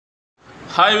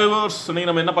Hi viewers, இன்னைக்கு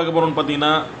நம்ம என்ன பார்க்க போகிறோம்னு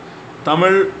பார்த்தீங்கன்னா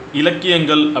தமிழ்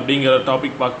இலக்கியங்கள் அப்படிங்கிற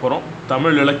டாபிக் பார்க்க போகிறோம்.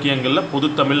 தமிழ் இலக்கியங்களில்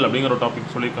பொதுத்தமிழ் அப்படிங்கிற ஒரு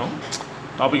டாபிக் சொல்லியிருக்கோம்.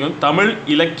 டாபிக் வந்து தமிழ்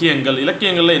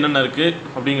இலக்கியங்களில் என்னென்ன இருக்குது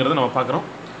அப்படிங்கிறத நம்ம பார்க்குறோம்.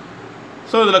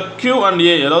 ஸோ இதில்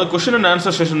Q&A, அதாவது கொஷின் அண்ட்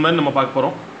ஆன்சர் செஷன் மாதிரி நம்ம பார்க்க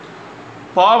போகிறோம்.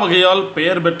 பா வகையால்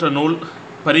பெயர் பெற்ற நூல்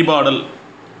பரிபாடல்.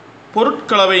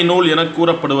 பொருட்கலவை நூல் என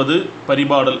கூறப்படுவது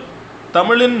பரிபாடல்.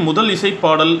 தமிழின் முதல்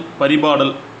இசைப்பாடல்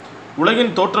பரிபாடல். உலகின்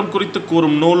தோற்றம் குறித்து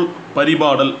கூறும் நூல்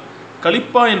பரிபாடல்.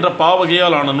 கலிப்பா என்ற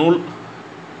பாவகையால் ஆன நூல்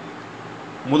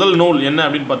முதல் நூல் என்ன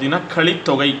அப்படின்னு பார்த்தீங்கன்னா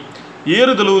கலித்தொகை.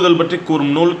 ஏறுதழுவுதல் பற்றி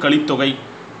கூறும் நூல் கலித்தொகை.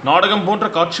 நாடகம் போன்ற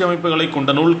காட்சி அமைப்புகளை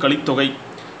கொண்ட நூல் கலித்தொகை.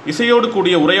 இசையோடு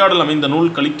கூடிய உரையாடல் அமைந்த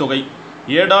நூல் கலித்தொகை.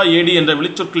 ஏடா ஏடி என்ற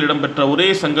வெளிச்சொற்கள் இடம்பெற்ற ஒரே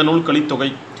சங்க நூல்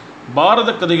கலித்தொகை. பாரத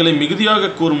கதைகளை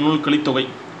மிகுதியாக கூறும் நூல் கலித்தொகை.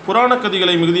 புராண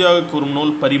கதைகளை மிகுதியாக கூறும்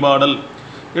நூல் பரிபாடல்.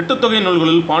 எட்டுத்தொகை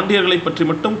நூல்களில் பாண்டியர்களை பற்றி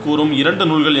மட்டும் கூறும் இரண்டு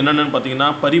நூல்கள் என்னென்னு பார்த்தீங்கன்னா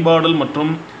பரிபாடல் மற்றும்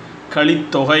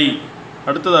கலித்தொகை.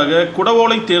 அடுத்ததாக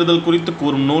குடவோலை தேர்தல் குறித்து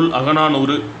கூறும் நூல்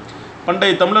அகநானூறு.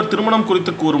 பண்டைய தமிழர் திருமணம்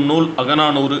குறித்து கூறும் நூல்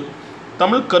அகநானூறு.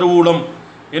 தமிழ் கருவூலம்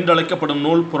என்று அழைக்கப்படும்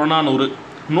நூல் புறநானூறு.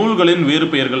 நூல்களின் வேறு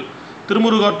பெயர்கள்: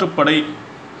 திருமுருகாற்றுப்படை,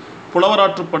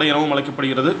 புலவராற்றுப்படை எனவும்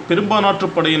அழைக்கப்படுகிறது.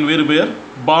 பெரும்பானாற்றுப்படையின் வேறு பெயர்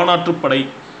பானாற்றுப்படை,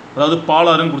 அதாவது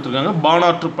பாலாறுன்னு கொடுத்துருக்காங்க,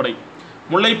 பானாற்றுப்படை.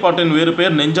 முல்லைப்பாட்டின் வேறு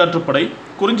பெயர் நெஞ்சாற்றுப்படை.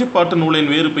 குறிஞ்சிப்பாட்டு நூலின்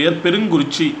வேறு பெயர்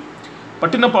பெருங்குறிச்சி.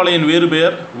 பட்டினப்பாளையின் வேறு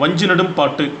பெயர் வஞ்சிநடும்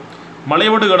பாட்டு.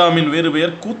 மலைவடுகடாமின் வேறு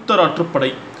பெயர் கூத்தராற்றுப்படை.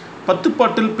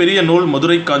 பத்துப்பாட்டில் பெரிய நூல்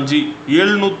மதுரை காஞ்சி,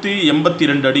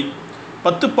 782 அடி.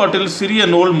 பத்துப்பாட்டில் சிறிய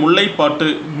நூல் முல்லைப்பாட்டு,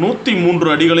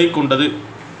 103 அடிகளை கொண்டது.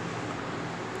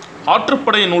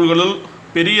 ஆற்றுப்படை நூல்களுள்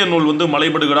பெரிய நூல்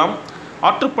மலைபடுகடாம்.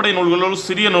 ஆற்றுப்படை நூல்களுள்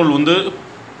சிறிய நூல்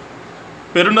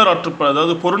பெருநர் ஆற்றுப்படை,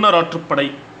 அதாவது பொருணர் ஆற்றுப்படை.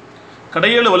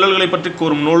 கடையேழு வள்ளல்களை பற்றி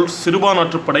கூறும் நூல் சிறுபான்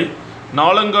ஆற்றுப்படை.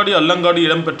 நாலங்காடி அல்லங்காடி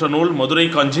இடம்பெற்ற நூல் மதுரை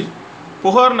காஞ்சி.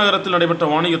 புகார் நகரத்தில் நடைபெற்ற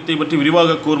வாணிகத்தை பற்றி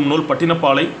விரிவாக கூறும் நூல்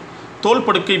பட்டினப்பாலை. தோல்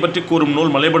படுக்கை பற்றி கூறும்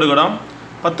நூல் மலைபடுகடாம்.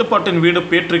 பத்துப்பாட்டின் வீடு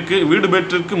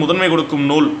பேற்றிற்கு முதன்மை கொடுக்கும்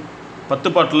நூல்,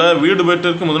 பத்துப்பாட்டில் வீடு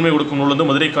பேற்றிற்கு முதன்மை கொடுக்கும் நூல்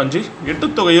மதுரை காஞ்சி.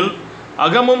 எட்டுத்தொகையில்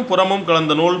அகமும் புறமும்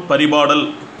கலந்த நூல் பரிபாடல்.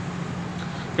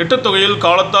 எட்டுத்தொகையில்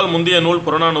காலத்தால் முந்திய நூல்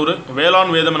புறநானூறு.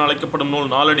 வேளாண் வேதம் என அழைக்கப்படும்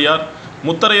நூல் நாலடியார்.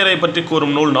 முத்தரையரை பற்றி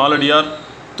கூறும் நூல் நாலடியார்.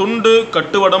 துண்டு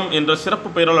கட்டுவடம் என்ற சிறப்பு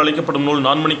பெயரால் அழைக்கப்படும் நூல்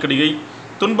நான்மணிக்கடிகை.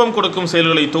 துன்பம் கொடுக்கும்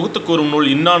செயல்களை தொகுத்து கூறும் நூல்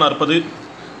இன்னா 40.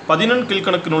 14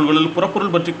 கீழ்கணக்கு நூல்களில்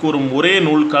புறப்பொருள் பற்றி கூறும் ஒரே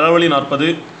நூல் களவழி 40.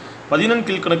 14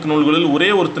 கீழ்கணக்கு நூல்களில் ஒரே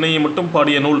ஒரு திணையை மட்டும்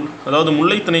பாடிய நூல், அதாவது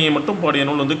முல்லை திணையை மட்டும் பாடிய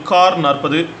நூல் கார்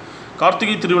 40.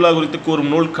 கார்த்திகை திருவிழா குறித்து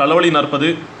கூறும் நூல் களவழி 40.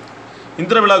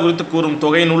 இந்திர விழா குறித்து கூறும்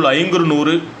தொகை நூல் ஐங்குறு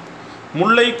 100.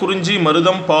 முல்லை குறிஞ்சி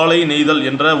மருதம் பாலை நெய்தல்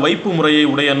என்ற வைப்பு முறையை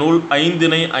உடைய நூல்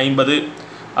ஐந்திணை 50.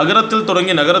 அகரத்தில்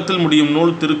தொடங்கி நகரத்தில் முடியும்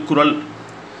நூல் திருக்குறள்.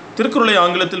 திருக்குறளை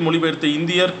ஆங்கிலத்தில் மொழிபெயர்த்த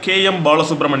இந்தியர் K.M.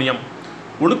 பாலசுப்ரமணியம்.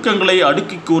 ஒழுக்கங்களை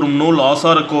அடுக்கி கூறும் நூல்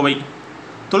ஆசாரக்கோவை.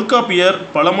 தொல்காப்பியர்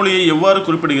பழமொழியை எவ்வாறு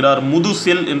குறிப்பிடுகிறார்? முது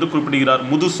செல் என்று குறிப்பிடுகிறார்.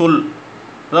 முது சொல்,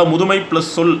 அதாவது முதுமை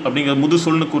ப்ளஸ் சொல் அப்படிங்கிற முது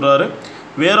சொல்னு கூறுறாரு.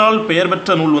 வேறால் பெயர்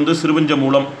பெற்ற நூல் சிறுவஞ்ச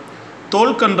மூலம்.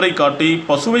 தோல்கன்றை காட்டி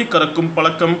பசுவை கறக்கும்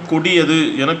பழக்கம் கொடியது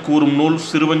என கூறும் நூல்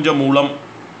சிறுவஞ்ச மூலம்.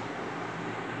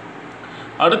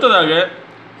 அடுத்ததாக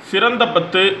சிறந்த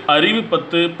பத்து, அறிவு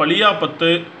பத்து, பழியா பத்து,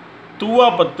 தூவா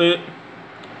பத்து,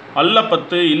 அல்ல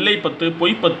பத்து, இல்லை பத்து,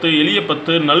 பொய்ப்பத்து, எளிய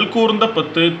பத்து, நல்கூர்ந்த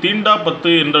பத்து, தீண்டா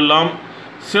பத்து என்றெல்லாம்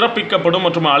சிறப்பிக்கப்படும்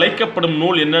மற்றும் அழைக்கப்படும்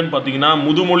நூல் என்னன்னு பார்த்தீங்கன்னா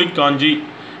முதுமொழி காஞ்சி.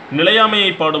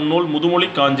 நிலையாமையை பாடும் நூல் முதுமொழி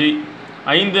காஞ்சி.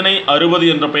 ஐந்திணை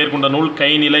 60 என்ற பெயர் கொண்ட நூல்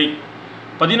கைநிலை.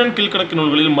 14 கீழ்கணக்கு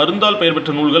நூல்களில் மருந்தால் பெயர்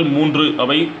பெற்ற நூல்கள் 3.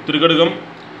 அவை திருகடுகம்,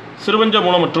 சிறுவஞ்ச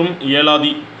மூலம் மற்றும்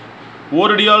ஏலாதி.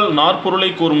 ஓரடியால் நாற்பொருளை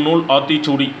கூறும் நூல்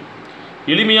ஆத்திச்சூடி.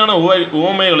 எளிமையான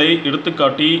உவமைகளை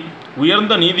எடுத்துக்காட்டி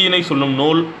உயர்ந்த நீதியினை சொல்லும்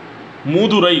நூல்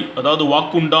மூதுரை, அதாவது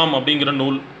வாக்குண்டாம் அப்படிங்கிற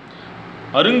நூல்.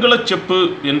 அருங்கலச் செப்பு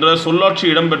என்ற சொல்லாட்சி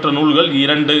இடம்பெற்ற நூல்கள்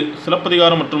 2.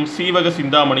 சிலப்பதிகாரம் மற்றும் சீவக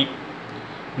சிந்தாமணி.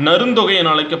 நருந்தொகை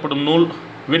என அழைக்கப்படும் நூல்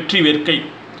வெற்றி வேர்க்கை.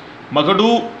 மகடூ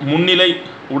முன்னிலை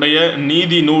உடைய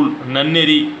நீதி நூல்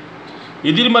நன்னெறி.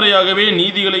 எதிர்மறையாகவே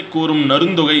நீதிகளை கூறும்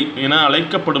நருந்தொகை என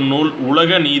அழைக்கப்படும் நூல்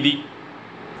உலக நீதி.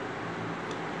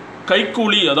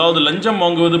 கைக்கூலி, அதாவது லஞ்சம்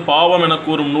வாங்குவது பாவம் என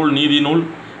கூறும் நூல் நீதி நூல்.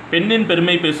 பெண்ணின்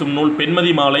பெருமை பேசும் நூல்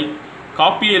பெண்மதி மாலை.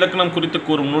 காப்பிய இலக்கணம் குறித்து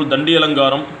கூறும் நூல் தண்டி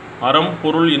அலங்காரம். அறம்,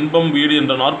 பொருள், இன்பம், வீடு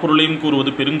என்ற நாற்பொருளையும்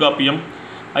கூறுவது பெருங்காப்பியம்.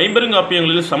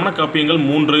 ஐம்பெருங்காப்பியங்களில் சமண காப்பியங்கள்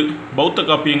 3, பௌத்த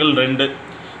காப்பியங்கள் 2.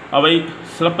 அவை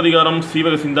சிலப்பதிகாரம்,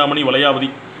 சீவக சிந்தாமணி, வளையாவதி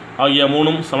ஆகிய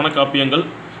 3 சமண காப்பியங்கள்.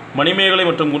 மணிமேகலை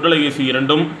மற்றும் குண்டலகேசி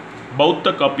 2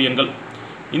 பௌத்த காப்பியங்கள்.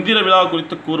 இந்திர விழா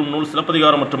குறித்து கூறும் நூல்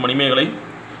சிலப்பதிகாரம் மற்றும் மணிமேகலை.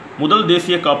 முதல்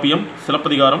தேசிய காப்பியம்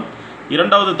சிலப்பதிகாரம்.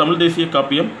 இரண்டாவது தமிழ் தேசிய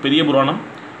காப்பியம் பெரிய புராணம்.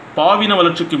 பாவின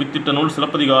வளர்ச்சிக்கு வித்திட்ட நூல்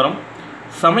சிலப்பதிகாரம்.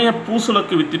 சமய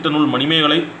பூசலுக்கு வித்திட்ட நூல்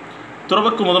மணிமேகலை.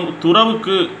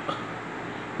 துறவுக்கு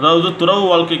அதாவது துறவு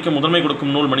வாழ்க்கைக்கு முதன்மை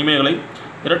கொடுக்கும் நூல் மணிமேகலை.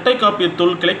 இரட்டை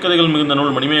காப்பியத்துள் கிளைக்கதைகள் மிகுந்த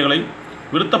நூல் மணிமேகலை.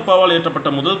 விருத்தப்பாவால் ஏற்றப்பட்ட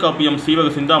முதல் காப்பியம் சீவக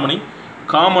சிந்தாமணி.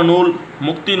 காம நூல்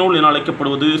முக்தி நூல் என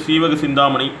அழைக்கப்படுவது சீவக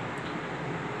சிந்தாமணி.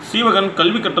 சீவகன்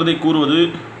கல்வி கற்றதை கூறுவது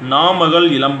நாமகள்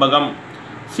இளம்பகம்.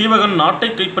 சீவகன் நாட்டை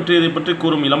கைப்பற்றியதை பற்றி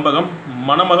கூறும் இளம்பகம்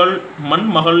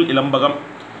மண்மகள் இளம்பகம்.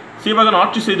 சீவகன்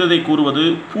ஆட்சி செய்ததை கூறுவது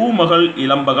பூமகள்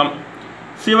இளம்பகம்.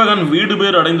 சீவகன் வீடு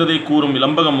பேர் அடைந்ததை கூறும்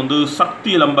இளம்பகம்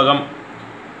சக்தி இளம்பகம்.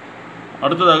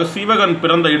 அடுத்ததாக சீவகன்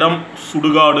பிறந்த இடம்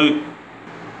சுடுகாடு.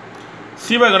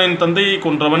 சீவகனின் தந்தையை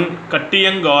கொன்றவன்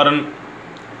கட்டியங்காரன்.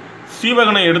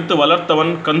 சீவகனை எடுத்து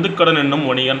வளர்த்தவன் கந்துக்கடன் என்னும்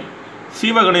வணிகன்.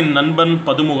 சீவகனின் நண்பன்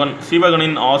பதுமுகன்.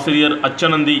 சீவகனின் ஆசிரியர்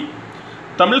அச்சனந்தி.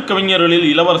 தமிழ் கவிஞர்களில்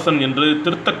இளவரசன் என்று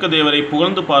திருத்தக்க தேவரை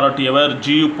புகழ்ந்து பாராட்டியவர்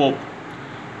ஜியு போப்.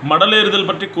 மடலேறுதல்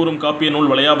பற்றி கூறும் காப்பிய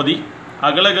நூல் வளையாபதி.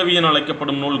 அகலகவி என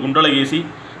அழைக்கப்படும் நூல் குண்டலகேசி.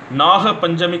 நாக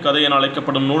பஞ்சமி கதை என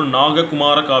அழைக்கப்படும் நூல்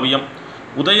நாககுமார காவியம்.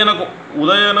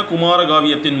 உதயனகுமார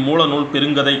காவியத்தின் மூல நூல்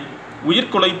பெருங்கதை.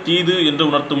 உயிர்கொலை தீது என்று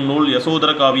உணர்த்தும் நூல்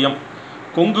யசோதர காவியம்.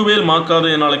 கொங்குவேல் மாக்காது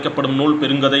என அழைக்கப்படும் நூல்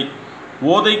பெருங்கதை.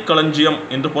 ஓதை களஞ்சியம்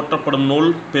என்று போற்றப்படும் நூல்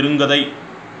பெருங்கதை.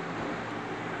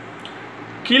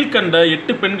 கீழ்கண்ட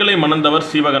 8 பெண்களை மணந்தவர்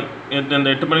சீவகன். இந்த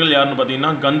 8 பெண்கள் யாருன்னு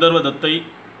பார்த்தீங்கன்னா கந்தர்வதத்தை,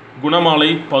 குணமாலை,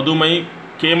 பதுமை,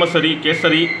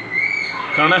 கேசரி,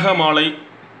 கனகமாலை,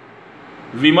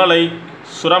 விமலை,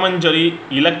 சுரமஞ்சரி,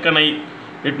 இலக்கணை.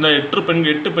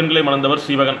 8 பெண்களை மணந்தவர்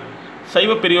சீவகன்.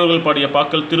 சைவ பெரியோர்கள் பாடிய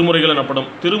பாக்கள் திருமுறைகள் எனப்படும்.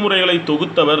 திருமுறைகளை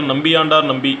தொகுத்தவர் நம்பியாண்டார்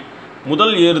நம்பி.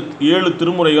 முதல் 7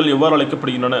 திருமுறைகள் எவ்வாறு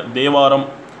அழைக்கப்படுகின்றன? தேவாரம்.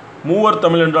 மூவர்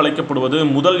தமிழ் என்று அழைக்கப்படுவது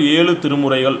முதல் 7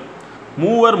 திருமுறைகள்.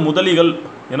 மூவர் முதலிகள்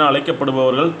என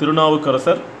அழைக்கப்படுபவர்கள்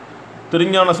திருநாவுக்கரசர்,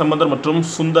 திருஞான சம்பந்தர் மற்றும்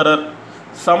சுந்தரர்.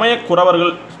 சமய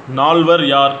குறவர்கள் 4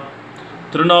 யார்?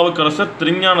 திருநாவுக்கரசர்,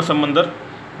 திருஞான சம்பந்தர்,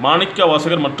 மாணிக்க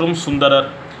வாசகர் மற்றும் சுந்தரர்.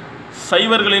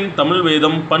 சைவர்களின் தமிழ்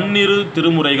வேதம் 12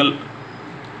 திருமுறைகள்.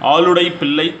 ஆளுடை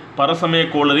பிள்ளை, பரசமய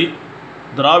கோளரி,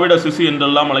 திராவிட சிசு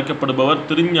என்றெல்லாம் அழைக்கப்படுபவர்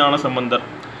திருஞான சம்பந்தர்.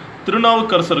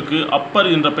 திருநாவுக்கரசருக்கு அப்பர்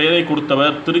என்ற பெயரை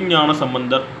கொடுத்தவர் திருஞான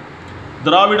சம்பந்தர்.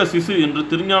 திராவிட சிசு என்று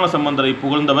திருஞான சம்பந்தரை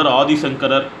புகழ்ந்தவர்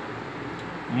ஆதிசங்கரர்.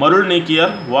 மருள்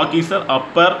நீக்கியர், வாகீசர்,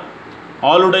 அப்பர்,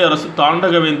 ஆளுடை அரசு,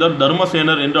 தாண்டகவேந்தர்,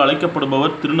 தர்மசேனர் என்று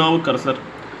அழைக்கப்படுபவர் திருநாவுக்கரசர்.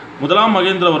 முதலாம்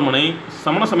மகேந்திரவர்மனை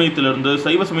சமண சமயத்திலிருந்து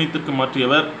சைவ சமயத்திற்கு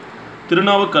மாற்றியவர்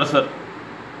திருநாவுக்கரசர்.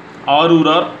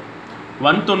 ஆரூரார்,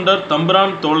 வன்தொண்டர்,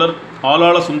 தம்பிரான் தோழர்,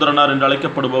 ஆளாள சுந்தரனார் என்று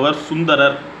அழைக்கப்படுபவர்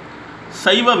சுந்தரர்.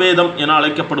 சைவ வேதம் என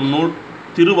அழைக்கப்படும் நூல்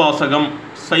திருவாசகம்.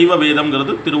 சைவ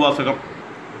வேதம்ங்கிறது திருவாசகம்.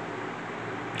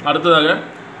 அடுத்ததாக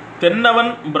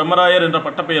தென்னவன் பிரம்மராயர் என்ற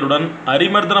பட்டப்பெயருடன்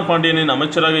அரிமர்தன பாண்டியனின்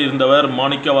அமைச்சராக இருந்தவர்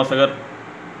மாணிக்க வாசகர்.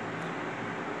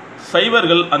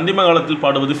 சைவர்கள் அந்திம காலத்தில்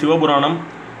பாடுவது சிவபுராணம்.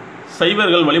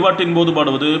 சைவர்கள் வழிபாட்டின் போது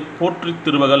பாடுவது போற்றி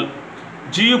திருவகள்.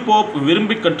 ஜியு போப்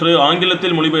விரும்பி கற்று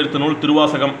ஆங்கிலத்தில் மொழிபெயர்த்த நூல்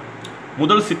திருவாசகம்.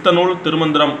 முதல் சித்த நூல்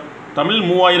திருமந்திரம். தமிழ்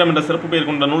 3000 என்ற சிறப்பு பெயர்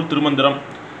கொண்ட நூல் திருமந்திரம்.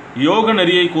 யோக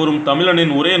நெறியை கூறும்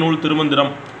தமிழனின் ஒரே நூல்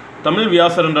திருமந்திரம். தமிழ்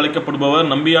வியாசர் என்று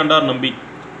அழைக்கப்படுபவர் நம்பியாண்டார் நம்பி.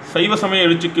 சைவ சமய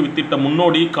எழுச்சிக்கு வித்திட்ட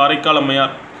முன்னோடி காரைக்கால்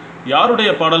அம்மையார். யாருடைய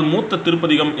பாடல் மூத்த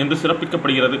திருப்பதிகம் என்று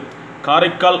சிறப்பிக்கப்படுகிறது?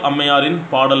 காரைக்கால் அம்மையாரின்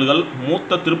பாடல்கள்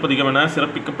மூத்த திருப்பதிகம் என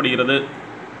சிறப்பிக்கப்படுகிறது.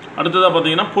 அடுத்ததாக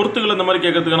பார்த்தீங்கன்னா பொறுத்துகள் இந்த மாதிரி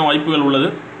கேட்கறதுக்கான வாய்ப்புகள் உள்ளது.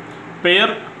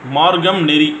 பெயர், மார்க்கம்,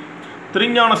 நெறி.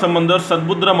 திருஞான சம்பந்தர்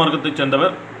சத்புத்திர மார்க்கத்தைச்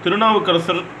சேர்ந்தவர்.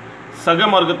 திருநாவுக்கரசர்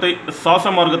சாச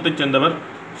மார்க்கத்தைச் சேர்ந்தவர்.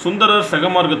 சுந்தரர்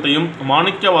சகமார்க்கத்தையும்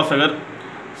மாணிக்க வாசகர்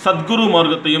சத்குரு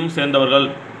மார்க்கத்தையும் சேர்ந்தவர்கள்.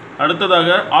 அடுத்ததாக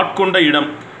ஆட்கொண்ட இடம்.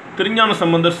 திருஞான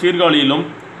சம்பந்தர் சீர்காழியிலும்,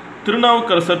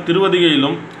 திருநாவுக்கரசர்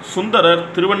திருவதிகையிலும், சுந்தரர்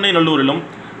திருவெண்ணைநல்லூரிலும்,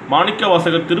 மாணிக்க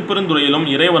வாசகர் திருப்பெருந்துறையிலும்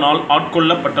இறைவனால்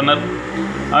ஆட்கொள்ளப்பட்டனர்.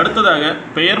 அடுத்ததாக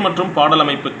பெயர் மற்றும்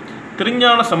பாடலமைப்பு.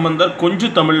 திருஞான சம்பந்தர் கொஞ்சு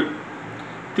தமிழ்,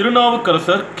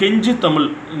 திருநாவுக்கரசர் கெஞ்சு தமிழ்.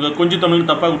 இங்கே கொஞ்சு தமிழ்னு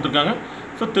தப்பாக கொடுத்துருக்காங்க.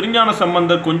 ஸோ திருஞான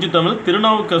சம்பந்தர் கொஞ்சு தமிழ்,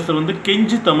 திருநாவுக்கரசர்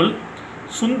கெஞ்சு தமிழ்,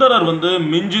 சுந்தரர்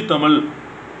மிஞ்சு தமிழ்.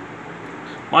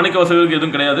 மாணிக்க வாசகருக்கு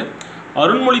எதுவும் கிடையாது.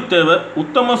 அருண்மொழித்தேவர்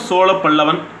உத்தம சோழ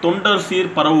பல்லவன் தொண்டர்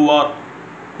சீர் பரவுவார்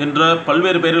என்ற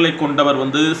பல்வேறு பெயர்களை கொண்டவர்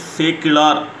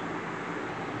சேக்கிழார்.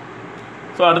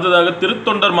 ஸோ அடுத்ததாக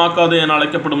திருத்தொண்டர் மாக்காது என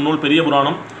அழைக்கப்படும் நூல் பெரிய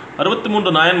புராணம்.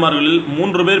 63 நாயன்மார்களில்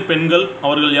 3 பேர் பெண்கள்.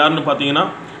 அவர்கள் யாருன்னு பார்த்தீங்கன்னா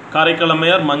காரைக்கால்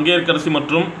அம்மையார், மங்கையர்க்கரசி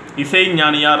மற்றும் இசை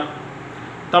ஞானியார்.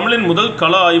 தமிழின் முதல்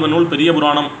கள ஆய்வு நூல் பெரிய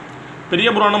புராணம். பெரிய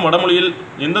புராணம் வடமொழியில்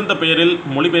எந்தெந்த பெயரில்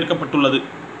மொழிபெயர்க்கப்பட்டுள்ளது?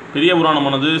 பெரிய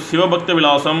புராணமானது சிவபக்த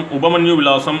விலாசம், உபமன்யு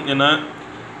விலாசம் என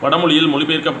வடமொழியில்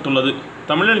மொழிபெயர்க்கப்பட்டுள்ளது.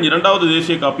 தமிழின் 2வது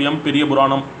தேசிய காப்பியம் பெரிய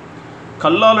புராணம்.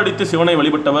 கல்லால் அடித்து சிவனை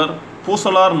வழிபட்டவர்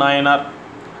பூசலார் நாயனார்.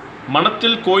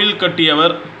 மனத்தில் கோயில்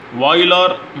கட்டியவர்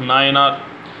வாயிலார் நாயனார்.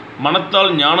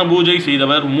 மனத்தால் ஞான பூஜை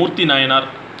செய்தவர் மூர்த்தி நாயனார்.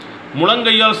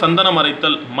 முழங்கையால் சந்தனம்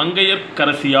அரைத்தல்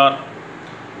மங்கையர்க்கரசியார்.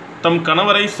 தம்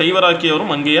கணவரை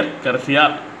செய்வராக்கியவரும்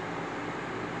மங்கையர்க்கரசியார்.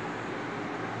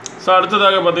 ஸோ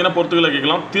அடுத்ததாக பார்த்தீங்கன்னா பொறுத்துக்களை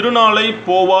கேட்கலாம். திருநாளை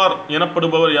போவார்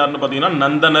எனப்படுபவர் யாருன்னு பார்த்தீங்கன்னா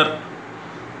நந்தனர்.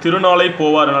 திருநாளை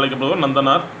போவார் என அழைக்கப்படுபவர்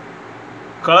நந்தனார்.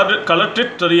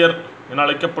 கலற்றிற்றறியர் என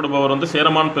அழைக்கப்படுபவர் வந்து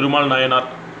சேரமான் பெருமாள் நாயனார்.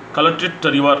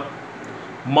 கலற்றிற்றறிவார்.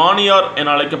 மானியார்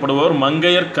என அழைக்கப்படுபவர்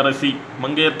மங்கையர்க்கரசி.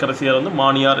 மங்கையர்க்கரசியார் வந்து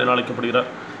மானியார் என அழைக்கப்படுகிறார்.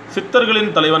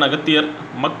 சித்தர்களின் தலைவன் அகத்தியர்.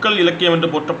 மக்கள் இலக்கியம் என்று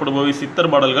போற்றப்படுபவை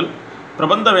சித்தர் பாடல்கள்.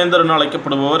 பிரபந்த வேந்தர் என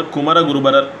அழைக்கப்படுபவர்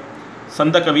குமரகுருபரர்.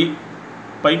 சந்தகவி,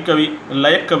 பைக்கவி,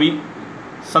 லயக்கவி,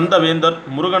 சந்தவேந்தர்,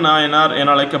 முருகநாயனார்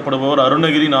என அழைக்கப்படுபவர்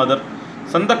அருணகிரிநாதர்.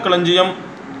 சந்தக்களஞ்சியம்,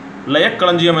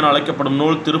 லயக்களஞ்சியம் என அழைக்கப்படும்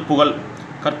நூல் திருப்புகழ்.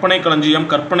 கற்பனை களஞ்சியம்,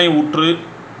 கற்பனை ஊற்று,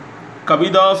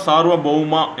 கவிதா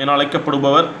சார்வபௌமா என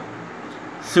அழைக்கப்படுபவர்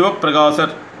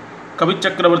சிவப்பிரகாசர்.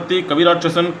 கவிச்சக்கரவர்த்தி,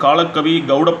 கவிராட்சசன், காலக்கவி,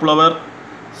 கௌடப்புலவர்,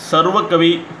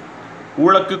 சர்வகவி,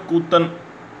 ஊழக்கு கூத்தன்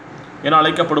என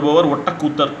அழைக்கப்படுபவர்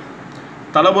ஒட்டக்கூத்தர்.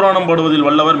 தலபுராணம் பாடுவதில்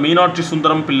வல்லவர் மீனாட்சி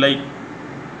சுந்தரம் பிள்ளை.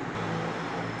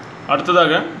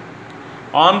 அடுத்ததாக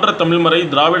ஆந்திர தமிழ்மறை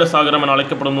திராவிட சாகரம் என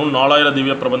அழைக்கப்படும் நூல் நாலாயிர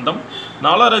திவ்ய பிரபந்தம்.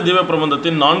 நாலாயிர திவ்ய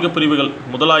பிரபந்தத்தின் 4 பிரிவுகள்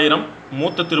முதலாயிரம்,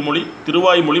 மூத்த திருமொழி,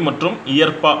 திருவாய்மொழி மற்றும்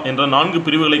இயற்பா என்ற 4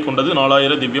 பிரிவுகளை கொண்டது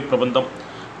நாலாயிர திவ்ய பிரபந்தம்.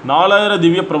 நாலாயிர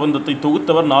திவ்ய பிரபந்தத்தை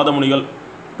தொகுத்தவர் நாதமுனிகள்.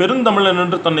 பெருந்தமிழன்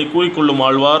என்று தன்னை கூறிக்கொள்ளும்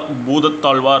ஆழ்வார்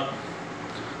பூதத்தாழ்வார்.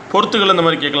 பொறுத்துகள் இந்த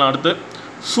மாதிரி கேட்கலாம். அடுத்து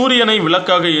சூரியனை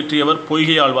விளக்காக ஏற்றியவர்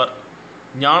பொய்கை ஆழ்வார்.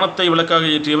 ஞானத்தை விளக்காக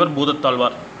ஏற்றியவர்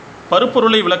பூதத்தாழ்வார்.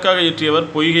 பருப்பொருளை விளக்காக ஏற்றியவர்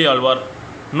பொய்கை ஆழ்வார்.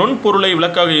 நுண்பொருளை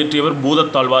விளக்காக ஏற்றியவர்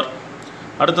பூதத்தாழ்வார்.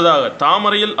 அடுத்ததாக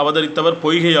தாமரையில் அவதரித்தவர்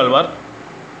பொய்கை ஆழ்வார்.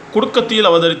 குடுக்கத்தியில்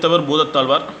அவதரித்தவர்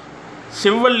பூதத்தாழ்வார்.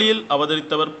 செவ்வள்ளியில்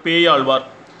அவதரித்தவர் பேயாழ்வார்.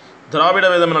 திராவிட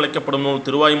வேதம் என அழைக்கப்படும் நூல்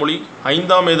திருவாய்மொழி.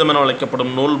 5ஆம் வேதம் என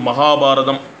அழைக்கப்படும் நூல்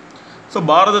மகாபாரதம். ஸோ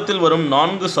பாரதத்தில் வரும்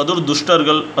 4 சதுர்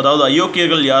துஷ்டர்கள் அதாவது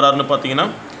அயோக்கியர்கள் யாரார்னு பார்த்தீங்கன்னா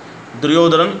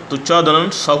துரியோதனன், துச்சாதனன்,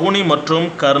 சகுனி மற்றும்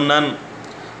கர்ணன்.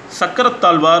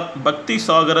 சக்கரத்தாழ்வார், பக்தி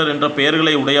சாகரர் என்ற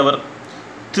பெயர்களை உடையவர்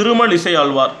திருமலிசை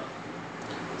ஆழ்வார்.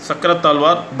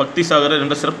 சக்கரத்தாழ்வார், பக்தி சாகரர்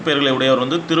என்ற சிறப்பு பெயர்களை உடையவர்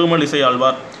வந்து திருமலிசை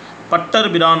ஆழ்வார்.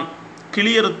 பட்டர்பிரான்,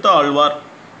 கிளியறுத்த ஆழ்வார்,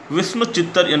 விஷ்ணு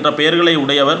சித்தர் என்ற பெயர்களை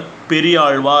உடையவர்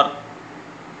பெரியாழ்வார்.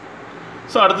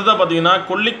 ஸோ அடுத்ததாக பார்த்தீங்கன்னா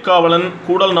கொல்லிக்காவலன்,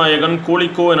 கூடல் நாயகன்,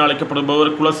 கோழிக்கோ என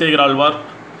அழைக்கப்படுபவர் குலசேகர ஆழ்வார்.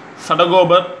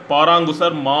 சடகோபர்,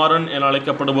 பாராங்குசர், மாறன் என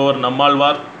அழைக்கப்படுபவர்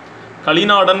நம்மாழ்வார்.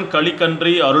 களிநாடன்,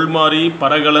 களிக்கன்றி, அருள்மாரி,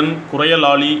 பரகலன்,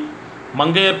 குறையலாளி,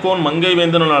 மங்கையர்கோன்,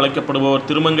 மங்கைவேந்தன் என அழைக்கப்படுபவர்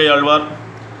திருமங்கை ஆழ்வார்.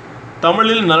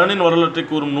 தமிழில் நலனின் வரலாற்றை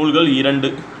கூறும் நூல்கள் 2,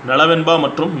 நலவெண்பா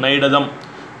மற்றும் நைடதம்.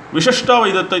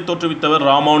 விசிஷ்டாவைதத்தை தோற்றுவித்தவர்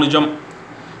ராமானுஜம்.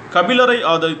 கபிலரை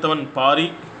ஆதரித்தவன் பாரி.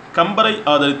 கம்பரை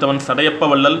ஆதரித்தவன் சடையப்ப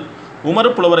வள்ளல். உமறு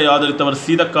புலவரை ஆதரித்தவர்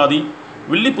சீதக்காதி.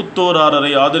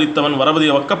 வில்லிபுத்தூராரரை ஆதரித்தவன் வரவதி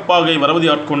வக்கப்பாகை வரவதி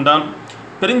ஆட்கொண்டான்.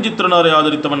 பெருஞ்சித்திரனாரை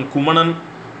ஆதரித்தவன் குமணன்.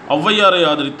 ஔவையாரை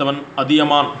ஆதரித்தவன்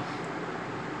அதியமான்.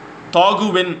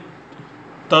 தாகுவென்,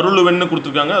 தருளுவென்னு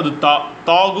கொடுத்துருக்காங்க. அது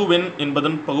தாகுவென்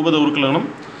என்பதன் பகுபத உறுப்பிலக்கணம்.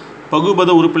 பகுபத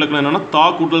உறுப்பிலக்கணம் என்னென்னா தா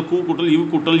கூட்டல் கூ கூட்டல் இவ்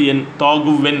கூட்டல் என்,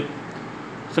 தாகுவென்.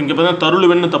 ஸோ இங்கே பார்த்தீங்கன்னா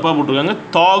தருளுவென்னு தப்பாக போட்டிருக்காங்க.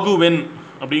 தாகுவென்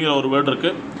அப்படிங்கிற ஒரு வேர்டு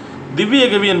இருக்குது.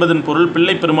 திவ்யகவி என்பதன் பொருள்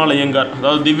பிள்ளை பெருமாள் ஐயங்கார்.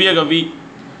 அதாவது திவ்யகவி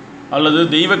அல்லது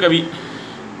தெய்வகவி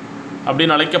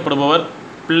அப்படின்னு அழைக்கப்படுபவர்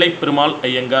பிள்ளை பெருமாள்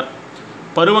ஐயங்கார்.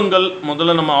 பருவங்கள்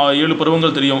முதல்ல நம்ம 7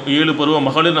 பருவங்கள் தெரியும். 7 பருவ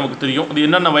மகளிர் நமக்கு தெரியும். அது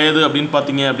என்னென்ன வயது அப்படின்னு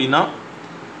பார்த்தீங்க அப்படின்னா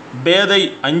பேதை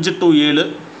 5 to 7,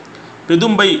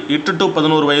 பெதும்பை 8 to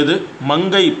 11 வயது,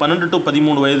 மங்கை 12 to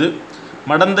 13 வயது,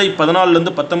 மடந்தை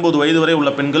 14லேருந்து 19 வயது வரை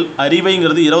உள்ள பெண்கள்,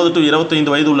 அறிவைங்கிறது 20 to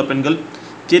 25 வயது உள்ள பெண்கள்,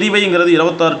 தெரிவைங்கிறது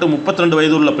 26 to 32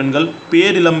 வயது உள்ள பெண்கள்,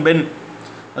 பேரிளம்பெண்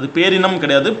அது பேரினம்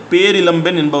கிடையாது,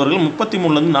 பேரிளம்பெண் என்பவர்கள்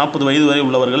 33லேருந்து 40 வயது வரை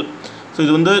உள்ளவர்கள். ஸோ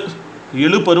இது வந்து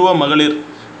 7 பருவ மகளிர்.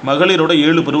 மகளிரோட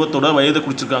 7 பருவத்தோட வயதை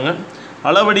குறிச்சிருக்காங்க.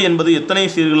 அளவடி என்பது எத்தனை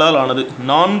சீர்களால் ஆனது?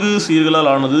 4 சீர்களால்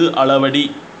ஆனது அளவடி.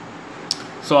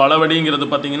 ஸோ அளவடிங்கிறது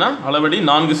பார்த்தீங்கன்னா அளவடி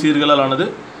 4 சீர்களால் ஆனது.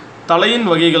 தலையின்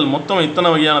வகைகள் மொத்தம் எத்தனை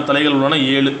வகையான தலைகள் உள்ளன?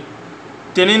 7.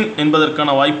 தெனின்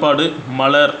என்பதற்கான வாய்ப்பாடு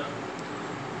மலர்.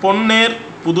 பொன்னேர்,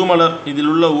 புதுமலர் இதில்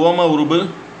உள்ள ஓம உருபு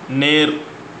நேர்.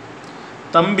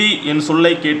 தம்பி என்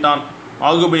சொல்லை கேட்டான்.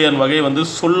 ஆகுபெயர் வகை வந்து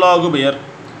சொல்லாகுபெயர்.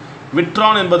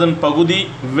 விற்றான் என்பதன் பகுதி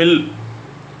வில்.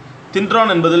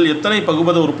 தின்றான் என்பதில் எத்தனை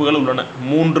பகுபத உறுப்புகள் உள்ளன?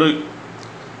 3.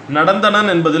 நடந்தனன்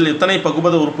என்பதில் எத்தனை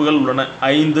பகுபத உறுப்புகள் உள்ளன?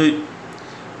 5.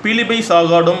 பீலிபை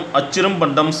சாகாடும் அச்சிறும்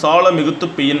பண்டம் சால மிகுத்து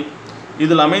பெயின்.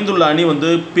 இதில் அமைந்துள்ள அணி வந்து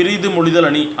பிரிது மொழிதல்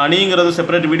அணி. அணிங்கிறது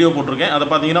செப்பரேட் வீடியோ போட்டிருக்கேன், அதை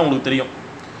பார்த்தீங்கன்னா உங்களுக்கு தெரியும்.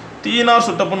 தீயினார்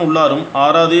சுட்டப்பன் உள்ளாரும்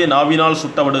ஆறாதே நாவினால்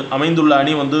சுட்டவடு. அமைந்துள்ள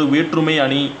அணி வந்து வேற்றுமை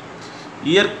அணி.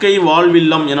 இயற்கை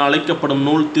வாழ்வில்லம் என அழைக்கப்படும்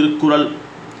நூல் திருக்குறள்.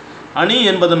 அணி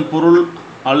என்பதன் பொருள்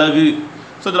அழகு.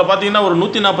 ஸோ இதில் பார்த்தீங்கன்னா ஒரு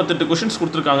 148 கொஷின்ஸ்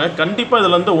கொடுத்துருக்காங்க. கண்டிப்பாக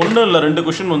இதில் வந்து 1 இல்லை 2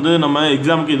 கொஷின் வந்து நம்ம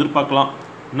எக்ஸாமுக்கு எதிர்பார்க்கலாம்.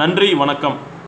 நன்றி, வணக்கம்.